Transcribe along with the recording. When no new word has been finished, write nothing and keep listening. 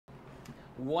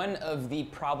One of the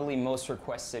probably most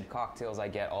requested cocktails I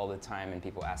get all the time and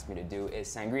people ask me to do is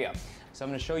sangria. So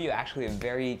I'm going to show you actually a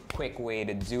very quick way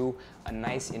to do a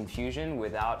nice infusion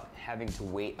without having to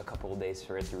wait a couple of days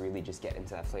for it to really just get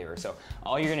into that flavor. So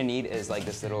all you're going to need is like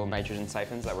this little nitrogen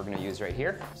siphons that we're going to use right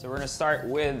here. So we're going to start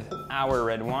with our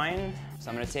red wine.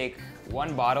 So I'm going to take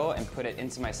one bottle and put it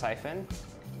into my siphon.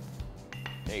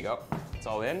 There you go. It's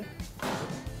all in.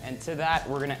 And to that,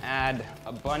 we're gonna add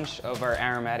a bunch of our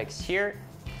aromatics here.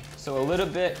 So a little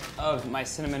bit of my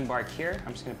cinnamon bark here.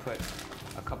 I'm just gonna put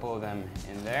a couple of them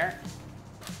in there.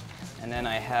 And then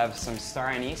I have some star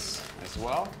anise as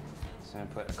well. So I'm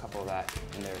gonna put a couple of that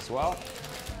in there as well.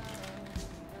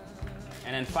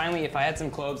 And then finally, if I had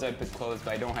some cloves, I'd put cloves,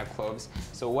 but I don't have cloves.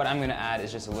 So what I'm gonna add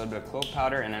is just a little bit of clove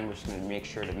powder, and then we're just gonna make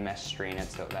sure to mesh strain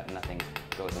it so that nothing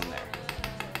goes in there.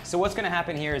 So what's going to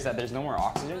happen here is that there's no more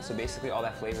oxygen, so basically all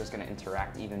that flavor is going to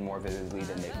interact even more vividly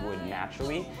than it would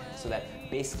naturally, so that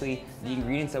basically the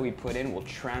ingredients that we put in will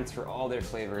transfer all their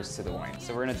flavors to the wine.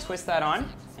 So we're going to twist that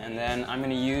on, and then I'm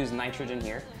going to use nitrogen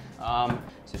here.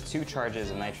 So 2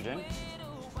 charges of nitrogen.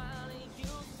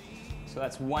 So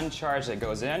that's 1 charge that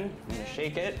goes in. I'm going to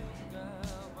shake it,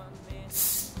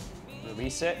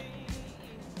 release it,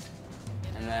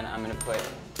 and then I'm going to put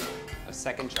a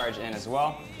 2nd charge in as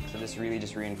well. So this really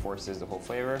just reinforces the whole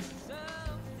flavor.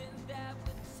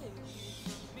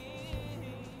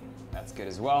 That's good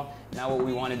as well. Now what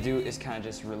we want to do is kind of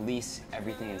just release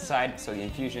everything inside. So the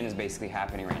infusion is basically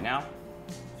happening right now.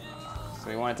 So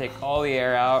we want to take all the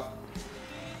air out.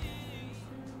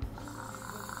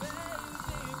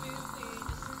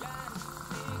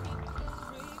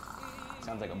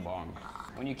 Sounds like a bong.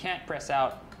 When you can't press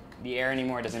out the air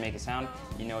anymore, it doesn't make a sound,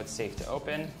 you know it's safe to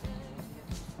open.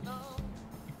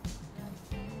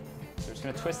 I'm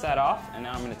going to twist that off, and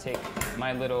now I'm going to take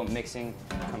my little mixing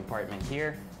compartment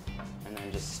here and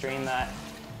then just strain that.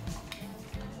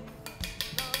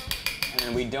 And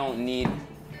then we don't need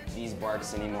these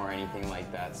barks anymore or anything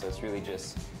like that, so it's really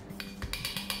just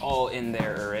all in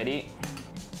there already.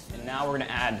 And now we're going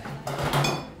to add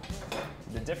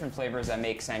the different flavors that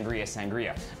make sangria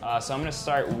sangria. So I'm going to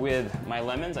start with my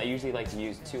lemons. I usually like to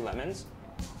use 2 lemons.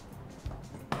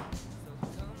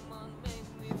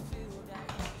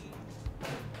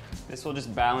 This will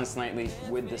just balance slightly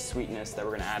with the sweetness that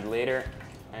we're going to add later,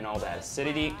 and all that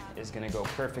acidity is going to go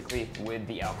perfectly with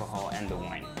the alcohol and the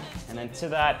wine. And then to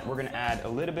that, we're going to add a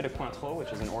little bit of cointreau,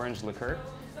 which is an orange liqueur,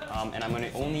 and I'm going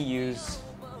to only use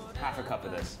half a cup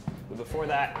of this. But before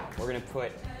that, we're going to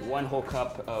put 1 whole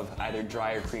cup of either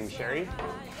dry or cream sherry,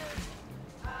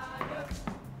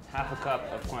 half a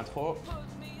cup of cointreau,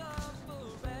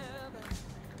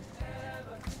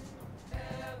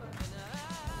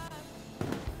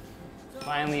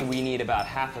 finally, we need about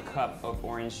half a cup of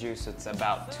orange juice, so it's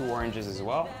about 2 oranges as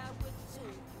well.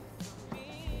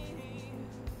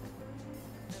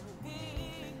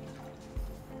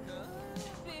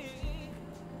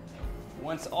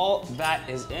 Once all that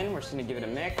is in, we're just going to give it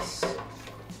a mix.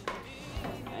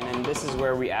 And then this is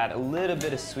where we add a little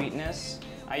bit of sweetness.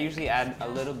 I usually add a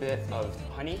little bit of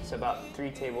honey, so about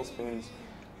 3 tablespoons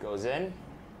goes in.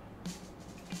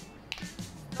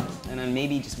 And then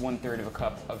maybe just 1/3 of a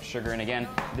cup of sugar. And again,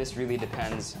 this really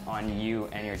depends on you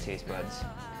and your taste buds.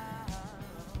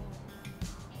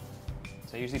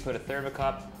 So I usually put 1/3 of a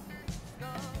cup,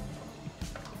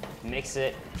 mix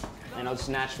it, and I'll just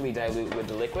naturally dilute with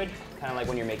the liquid, kind of like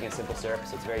when you're making a simple syrup,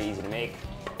 so it's very easy to make.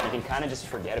 You can kind of just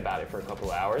forget about it for a couple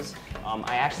of hours.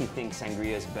 I actually think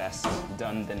sangria is best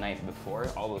done the night before.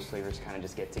 All those flavors kind of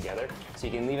just get together. So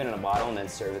you can leave it in a bottle and then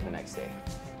serve it the next day.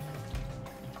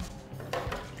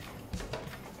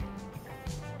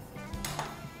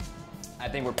 I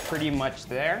think we're pretty much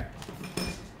there.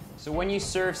 So when you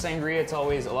serve sangria, it's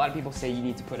always, a lot of people say you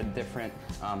need to put a different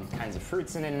kinds of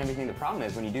fruits in it and everything. The problem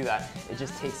is when you do that, it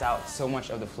just takes out so much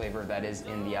of the flavor that is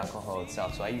in the alcohol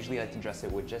itself. So I usually like to dress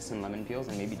it with just some lemon peels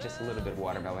and maybe just a little bit of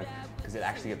watermelon, because it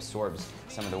actually absorbs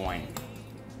some of the wine.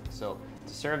 So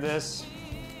to serve this,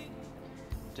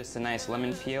 just a nice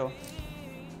lemon peel.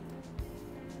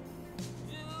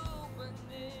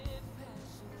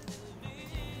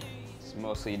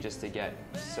 Mostly just to get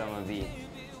some of the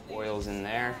oils in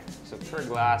there. So per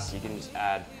glass, you can just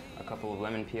add a couple of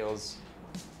lemon peels.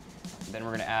 Then we're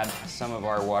going to add some of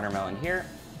our watermelon here.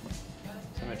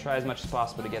 So I'm going to try as much as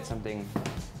possible to get something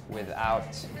without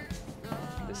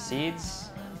the seeds.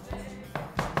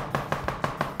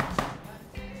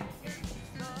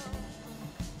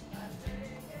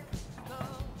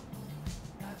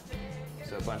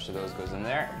 So a bunch of those goes in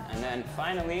there. And then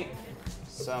finally,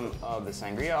 some of the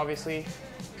sangria, obviously.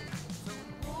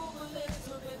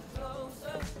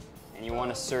 And you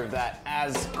want to serve that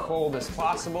as cold as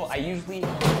possible. I usually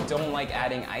don't like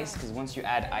adding ice because once you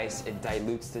add ice, it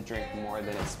dilutes the drink more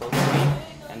than it's supposed to be.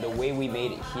 And the way we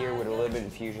made it here with a little bit of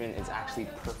infusion is actually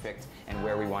perfect and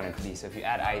where we want it to be. So if you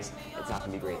add ice, it's not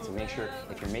going to be great. So make sure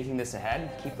if you're making this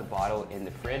ahead, keep the bottle in the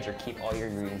fridge or keep all your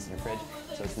ingredients in the fridge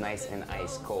so it's nice and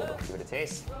ice cold. Give it a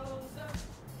taste.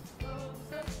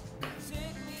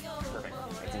 Perfect.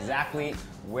 It's exactly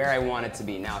where I want it to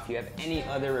be. Now, if you have any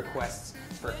other requests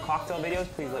for cocktail videos,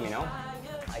 please let me know.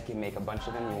 I can make a bunch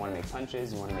of them. You want to make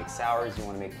punches, you want to make sours, you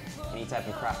want to make any type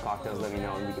of craft cocktails, let me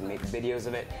know and we can make videos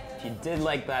of it. If you did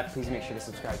like that, please make sure to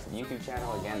subscribe to the YouTube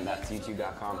channel. Again, that's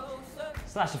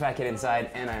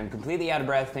youtube.com/thefatkidInside. And I'm completely out of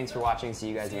breath. Thanks for watching. See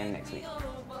you guys again next week.